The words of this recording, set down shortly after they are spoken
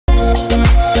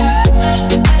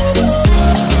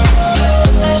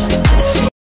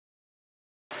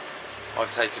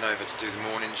I've taken over to do the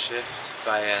morning shift.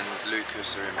 Faye and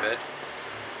Lucas are in bed.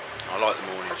 I like the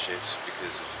morning shifts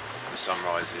because of the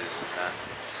sunrises and that.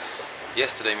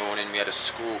 Yesterday morning we had a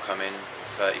squall come in,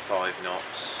 35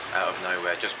 knots out of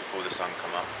nowhere just before the sun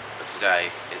come up. But today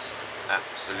it's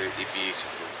absolutely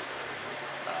beautiful.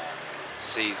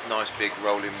 Seas nice big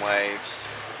rolling waves.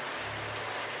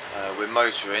 We're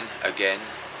motoring again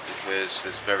because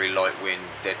there's very light wind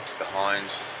dead behind.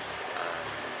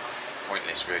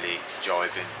 Pointless really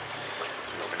jibing,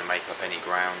 we're not going to make up any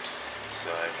ground, so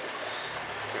I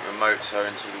think we'll motor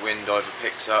until the wind either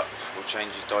picks up or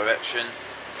changes direction.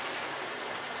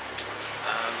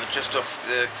 We're just off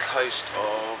the coast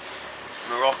of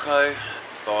Morocco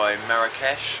by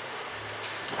Marrakesh,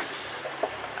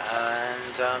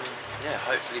 and yeah,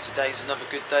 hopefully today's another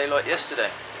good day like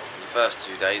yesterday. The first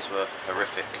 2 days were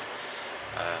horrific,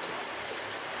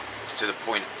 to the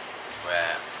point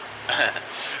where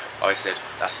I said,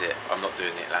 that's it, I'm not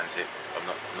doing the Atlantic, I'm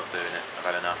not doing it, I've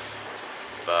had enough.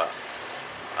 But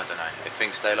I don't know, if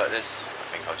things stay like this, I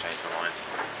think I'll change my mind.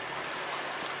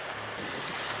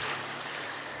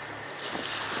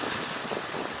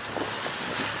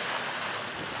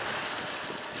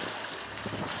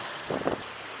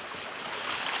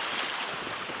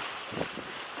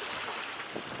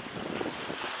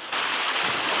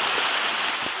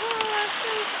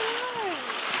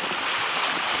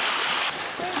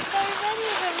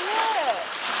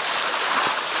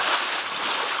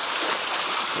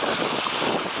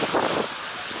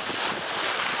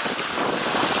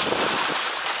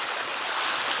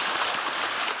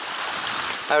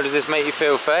 How does this make you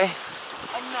feel, Faye? Amazing.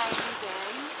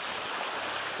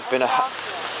 It's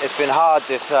been hard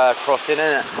this crossing,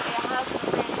 isn't it? It has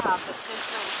been really hard, but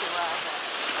this makes it worth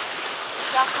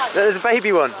it. There's a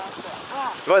baby one.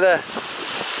 Wow. Right there.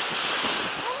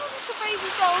 Oh, it's a baby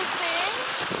dolphin.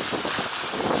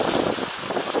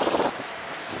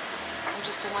 I'm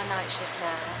just on my night shift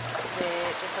now.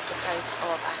 We're just off the coast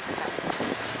of Africa,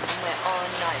 and we're on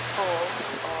night 4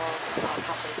 of our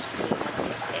passage to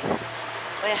Lanzarote.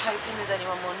 We're hoping there's only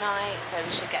one more night, so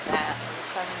we should get there on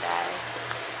Sunday.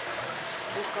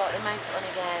 We've got the motor on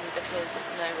again because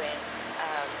there's no wind,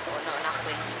 or not enough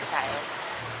wind to sail.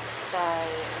 So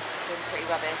it's been pretty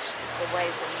rubbish. The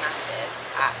waves are massive,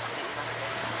 absolutely massive.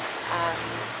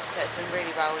 So it's been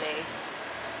really rolly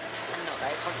and not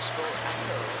very comfortable at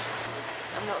all.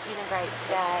 I'm not feeling great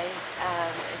today.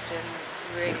 It's been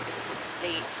really difficult to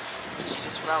sleep because you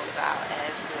just roll about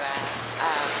everywhere.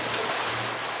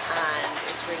 And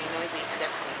it's really noisy because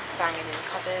everything's banging in the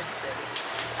cupboards,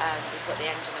 and we've got the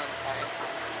engine on, so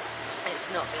it's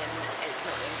not been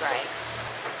great.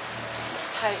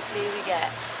 Hopefully we get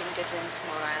some good wind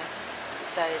tomorrow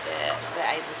so that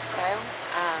we're able to sail,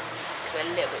 because we're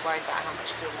a little bit worried about how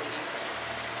much fuel we're using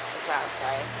as well, so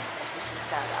if we can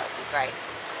sail that would be great.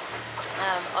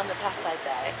 On the plus side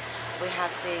though, we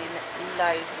have seen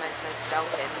loads and loads of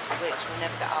dolphins, which will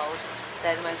never get old.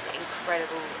 They're the most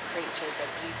incredible creatures,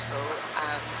 they're beautiful,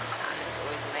 and it's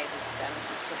always amazing for them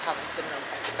to come and swim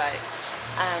alongside the boat.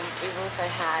 We've also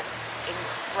had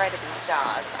incredible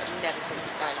stars. I've never seen the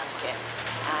sky like it.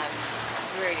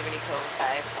 Really, really cool, so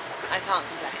I can't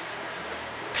complain.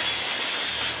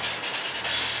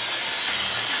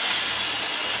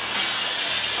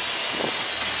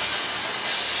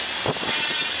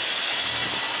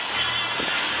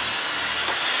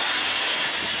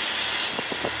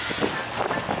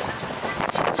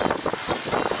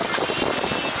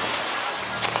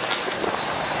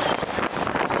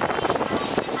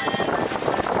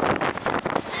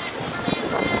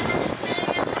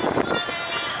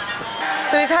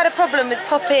 So we've had a problem with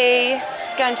Poppy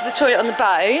going to the toilet on the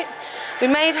boat. We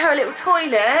made her a little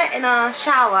toilet in our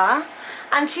shower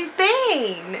and she's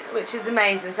been, which is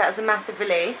amazing, so that was a massive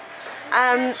relief.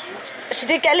 She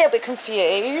did get a little bit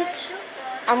confused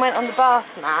and went on the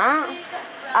bath mat,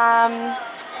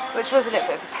 which was a little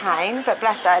bit of a pain, but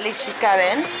bless her, at least she's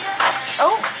going.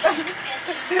 Oh!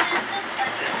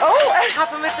 Oh! What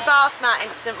happened with the bath mat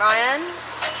incident, Ryan?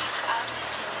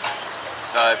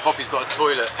 So Poppy's got a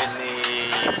toilet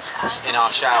in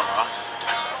our shower,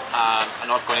 and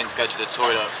I've gone in to go to the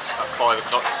toilet at 5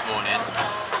 o'clock this morning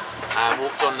and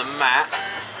walked on the mat,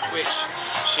 which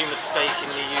she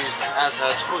mistakenly used as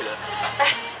her toilet,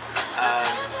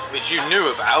 which you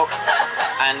knew about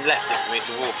and left it for me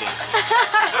to walk in.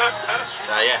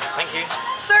 So yeah, thank you.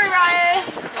 Sorry, Ryan.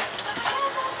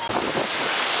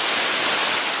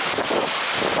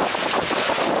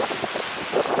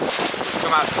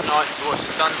 Come out tonight to watch the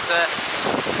sunset.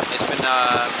 It's been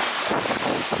a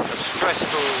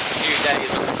stressful few days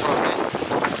on the crossing,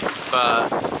 but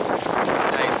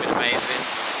today's been amazing.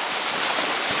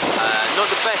 Not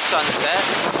the best sunset,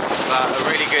 but a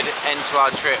really good end to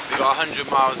our trip. We've got 100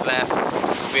 miles left.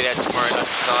 We'll be there tomorrow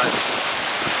lunchtime.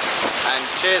 And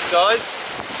cheers, guys.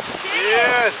 Cheers.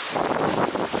 Yes.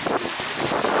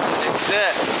 This is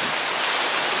it.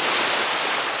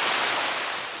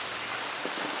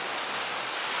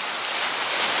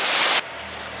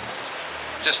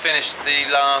 Just finished the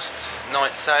last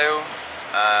night sail.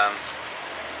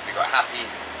 We got Happy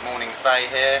Morning Faye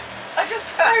here. I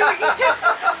just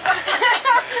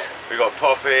We got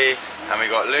Poppy and we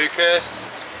got Lucas.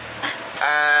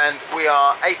 And we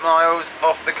are 8 miles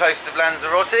off the coast of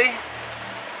Lanzarote.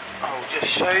 I'll just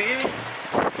show you.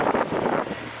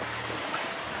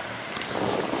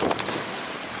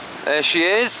 There she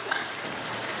is.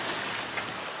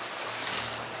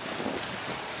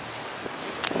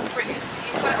 Brilliant. So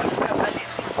you've got it on film. I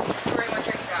literally threw my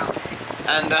drink down.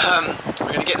 And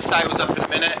we're going to get the sails up in a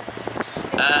minute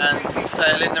and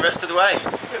sail in the rest of the way.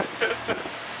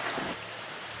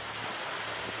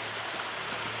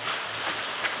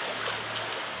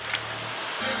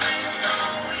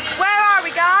 Where are we,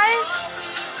 guys?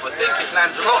 I think it's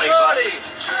Lanzarote, but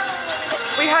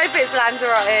We hope it's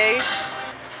Lanzarote.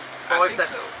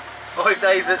 5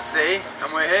 days at sea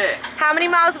and we're here. How many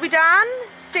miles have we done?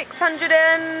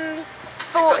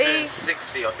 640.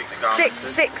 660, I think the garment says.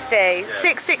 660. Yeah.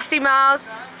 660 miles,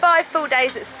 5 full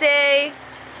days at sea,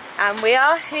 and we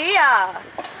are here.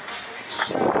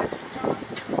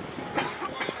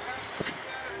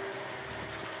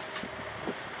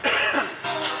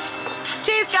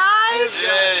 Cheers, guys!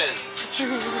 Cheers!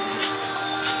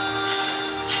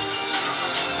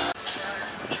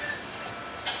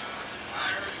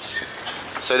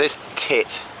 So this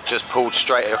tit just pulled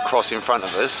straight across in front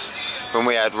of us when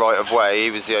we had right of way.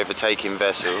 He was the overtaking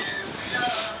vessel.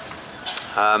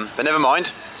 But never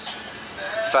mind.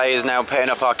 Faye is now putting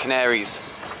up our Canaries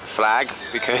flag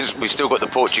because we've still got the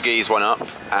Portuguese one up,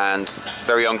 and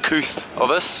very uncouth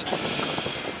of us.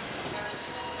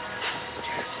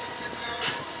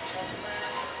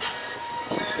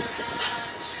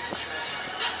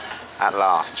 At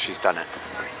last, she's done it.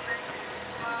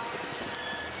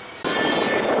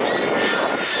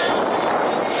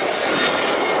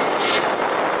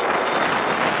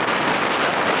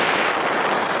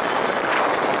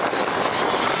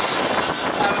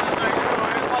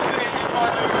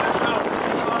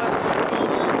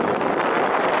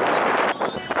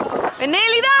 We're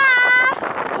nearly there!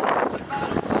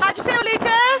 How'd you feel,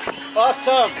 Lucas?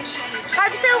 Awesome!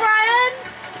 How'd you feel, Ryan?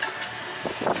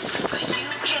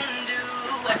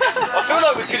 I feel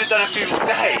like we could have done a few more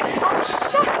days. Oh,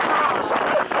 shut up!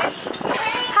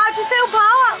 How'd you feel,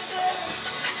 Pops?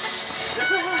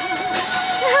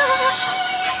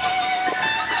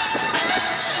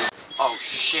 Oh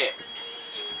shit.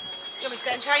 You want me to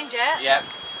go and change it? Yep.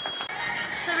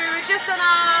 So we were just on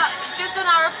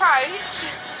our approach,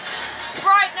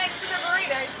 right next to the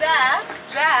burritos.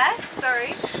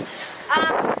 Sorry.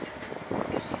 And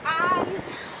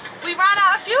we ran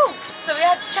out of fuel, so we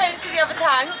had to change to the other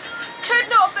tank. Could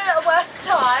not have been at a worse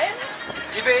time.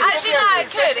 Actually, no, it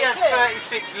could.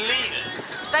 36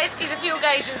 litres. Basically, the fuel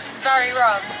gauge is very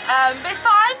wrong. But it's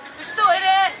fine. We've sorted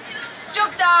it.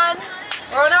 Job done.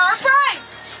 We're on our approach.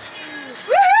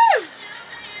 Woohoo!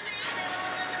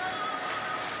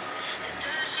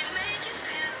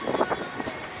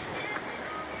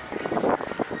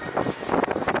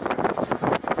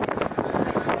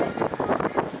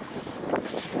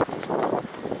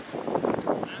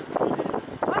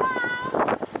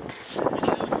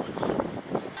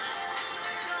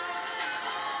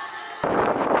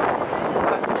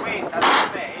 That's the wind, that's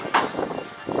the wind.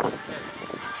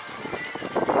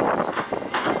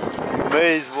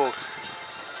 Amazing.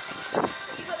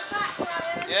 You got the back,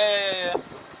 Ryan? Yeah.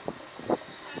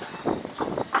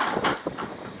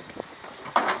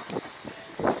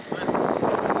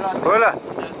 Hola.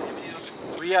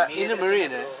 We are in a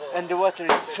marina and the water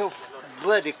is so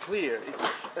bloody clear.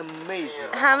 It's amazing.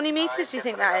 How many meters do you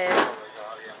think that is?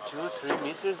 2-3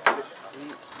 meters.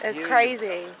 It's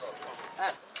crazy.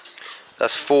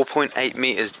 That's 4.8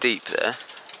 metres deep there.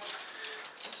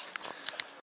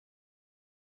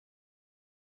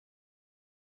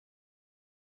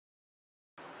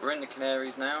 We're in the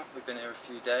Canaries now. We've been here a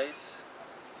few days.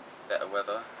 Better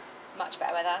weather. Much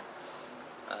better weather.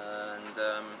 And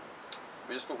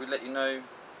we just thought we'd let you know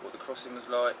what the crossing was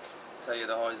like, tell you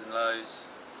the highs and lows.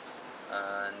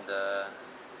 And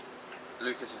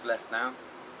Lucas has left now.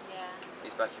 Yeah.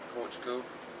 He's back in Portugal,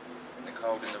 in the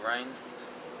cold and the rain.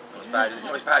 Not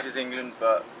as bad as England,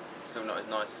 but still not as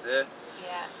nice as here.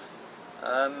 Yeah.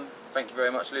 Thank you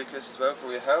very much, Lucas, as well, for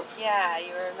all your help. Yeah,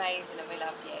 you were amazing and we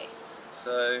love you.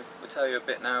 So we'll tell you a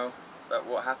bit now about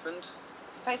what happened.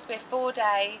 It's supposed to be a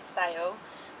 4-day sail,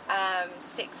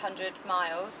 600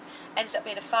 miles. Ended up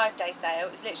being a 5-day sail.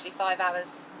 It was literally 5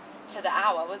 hours to the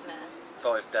hour, wasn't it?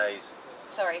 5 days.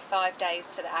 Sorry, 5 days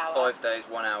to the hour. 5 days,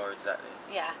 1 hour exactly.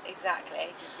 Yeah,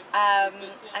 exactly. And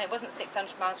it wasn't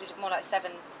 600 miles, we did more like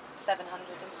 700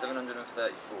 and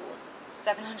 734.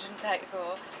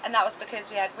 734, and that was because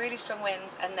we had really strong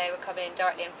winds and they were coming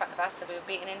directly in front of us, so we were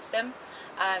beating into them,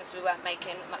 so we weren't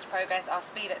making much progress. Our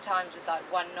speed at times was like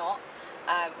 1 knot,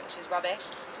 which is rubbish.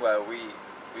 Well, we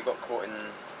got caught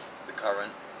in the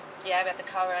current. Yeah, we had the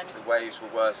current. The waves were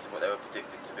worse than what they were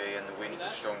predicted to be, and the wind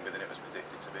was stronger than it was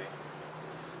predicted to be.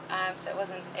 So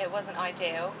it wasn't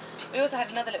ideal. We also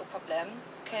had another little problem,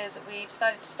 because we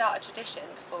decided to start a tradition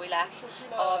before we left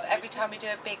of every time we do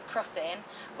a big crossing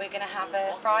we're going to have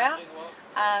a fry-up.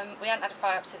 We hadn't had a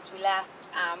fry-up since we left.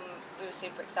 We were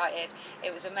super excited.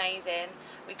 It was amazing.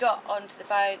 We got onto the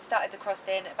boat, started the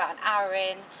crossing. About an hour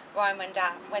in, Ryan went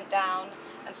down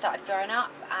and started throwing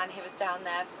up, and he was down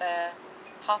there for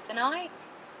half the night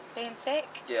being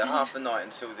sick. Yeah, half the night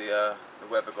until the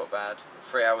weather got bad.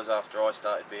 3 hours after I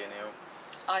started being ill.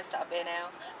 I started being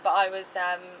ill, but I was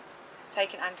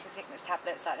taking anti-sickness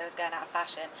tablets like they was going out of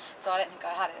fashion, so I don't think I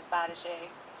had it as bad as you.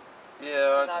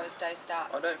 Yeah, because I was dosed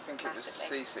up. I don't think it was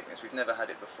massively. seasickness. We've never had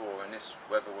it before, and this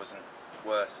weather wasn't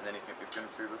worse than anything we've been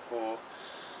through before.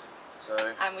 So.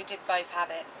 And we did both have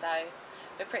it, so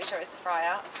we're pretty sure it's the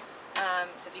fry-up.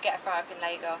 So if you get a fry-up in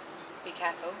Lagos, be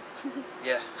careful.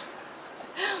 Yeah.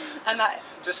 And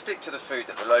just stick to the food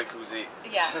that the locals eat.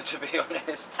 Yeah. To be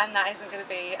honest. And that isn't going to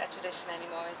be a tradition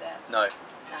anymore, is it? No.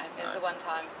 No, it was a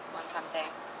one-time thing.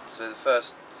 So the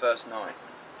first night.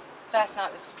 First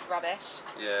night was rubbish.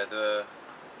 Yeah, the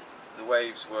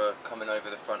waves were coming over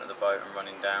the front of the boat and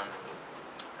running down,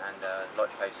 and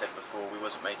like Faye said before, we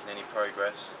wasn't making any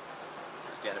progress.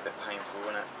 It was getting a bit painful,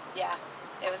 wasn't it? Yeah,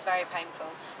 it was very painful.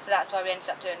 So that's why we ended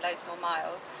up doing loads more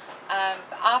miles.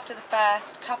 But after the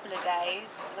first couple of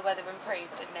days, the weather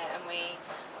improved, didn't it? And we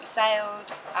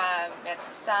sailed, we had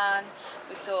some sun,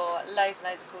 we saw loads and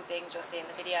loads of cool things you'll see in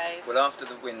the videos. Well, after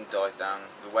the wind died down,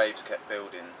 the waves kept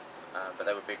building, but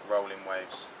they were big rolling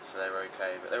waves, so they were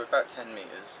okay. But they were about 10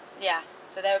 metres. Yeah,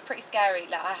 so they were pretty scary.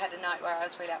 Like, I had a night where I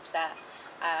was really upset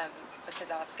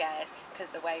because I was scared, because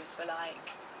the waves were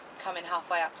like coming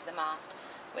halfway up to the mast,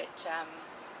 which,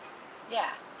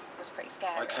 yeah, was pretty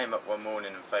scary. I came up one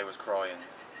morning and Faye was crying,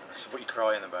 and I said, "What are you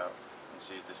crying about?" And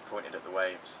she just pointed at the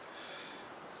waves.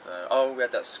 So, oh, we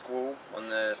had that squall on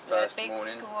the first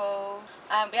morning. Big squall.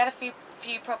 We had a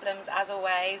few problems as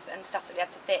always, and stuff that we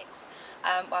had to fix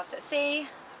whilst at sea,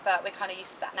 but we're kind of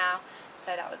used to that now,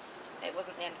 so it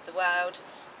wasn't the end of the world.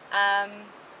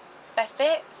 Best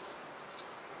bits?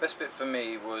 Best bit for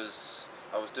me was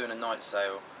I was doing a night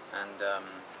sail, and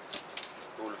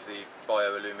all of the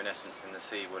bioluminescence in the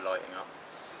sea were lighting up,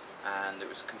 and it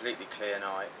was a completely clear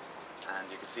night,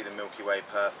 and you could see the Milky Way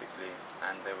perfectly,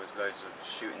 and there was loads of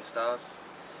shooting stars,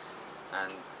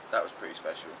 and that was pretty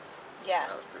special. Yeah.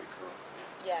 That was pretty cool.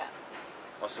 Yeah.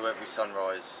 I saw every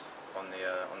sunrise on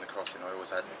the crossing. I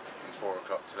always had from 4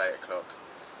 o'clock till 8 o'clock,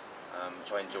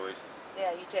 which I enjoyed.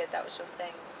 Yeah, you did. That was your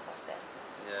thing, crossing.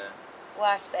 Yeah.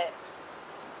 Worst bits?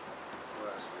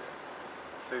 Worst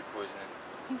bit? Food poisoning.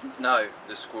 No,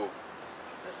 the squall.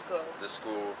 The squall. The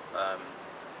squall,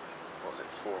 what was it,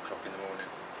 4 o'clock in the morning.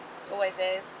 Always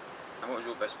is. And what was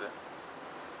your best bit?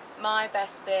 My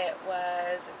best bit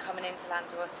was coming into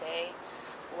Lanzarote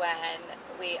when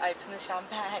we opened the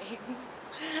champagne.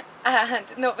 And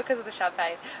not because of the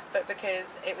champagne, but because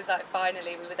it was like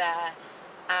finally we were there,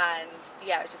 and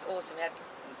yeah, it was just awesome. We had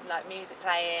like music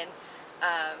playing,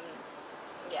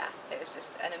 yeah, it was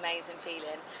just an amazing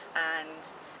feeling,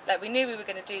 and like we knew we were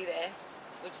going to do this.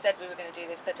 We've said we were going to do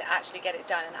this, but to actually get it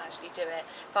done and actually do it,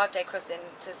 5-day crossing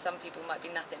to some people might be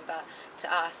nothing, but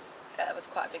to us that was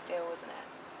quite a big deal, wasn't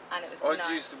it? And it was nice.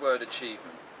 I'd use the word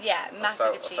achievement. Yeah,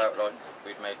 massive achievement. I felt like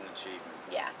we'd made an achievement.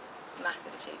 Yeah,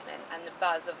 massive achievement, and the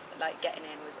buzz of like getting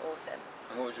in was awesome.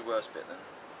 And what was your worst bit then?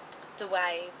 The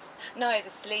waves. No, the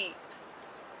sleep.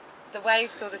 The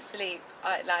waves or the sleep.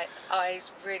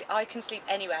 I can sleep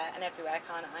anywhere and everywhere,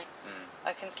 can't I?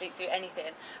 I can sleep through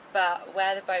anything, but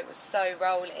where the boat was so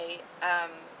rolly,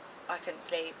 I couldn't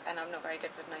sleep, and I'm not very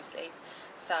good with no sleep.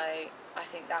 So I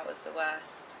think that was the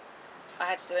worst. I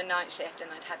had to do a night shift,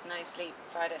 and I'd had no sleep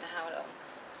for I don't know how long,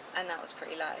 and that was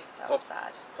pretty low. That was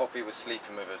bad. Poppy was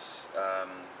sleeping with us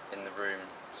in the room,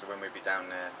 so when we'd be down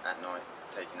there at night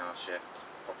taking our shift,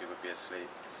 Poppy would be asleep,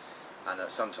 and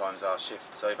sometimes our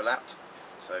shifts overlapped,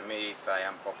 So me, Faye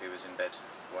and Poppy was in bed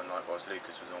one night whilst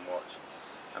Lucas was on watch,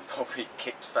 and Poppy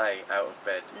kicked Faye out of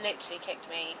bed. Literally kicked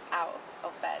me out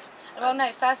of bed. Well,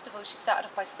 no, first of all she started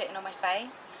off by sitting on my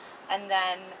face, and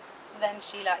then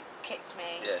she like kicked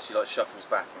me. Yeah, she like shuffles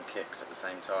back and kicks at the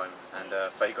same time, and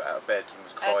Faye got out of bed and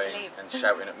was I had to crying leave. and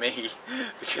shouting at me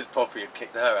because Poppy had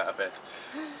kicked her out of bed.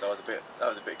 So that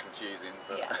was a bit confusing.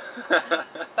 But Yeah.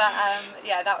 But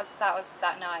yeah, that was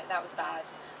that night. That was bad.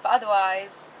 But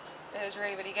otherwise, it was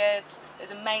really, really good. It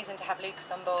was amazing to have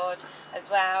Lucas on board as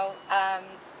well.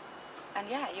 And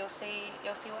yeah, you'll see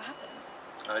what happens.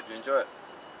 I hope you enjoy it.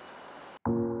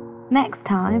 Next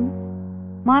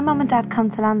time, my mum and dad come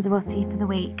to Lanzarote for the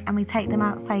week and we take them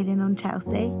out sailing on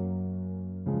Chelsea.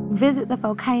 Visit the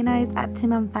volcanoes at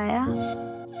Timanfaya.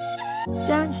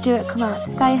 Joe and Stuart come out to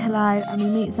say hello and we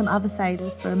meet some other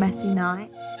sailors for a messy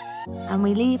night. And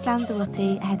we leave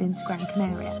Lanzarote heading to Gran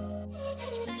Canaria.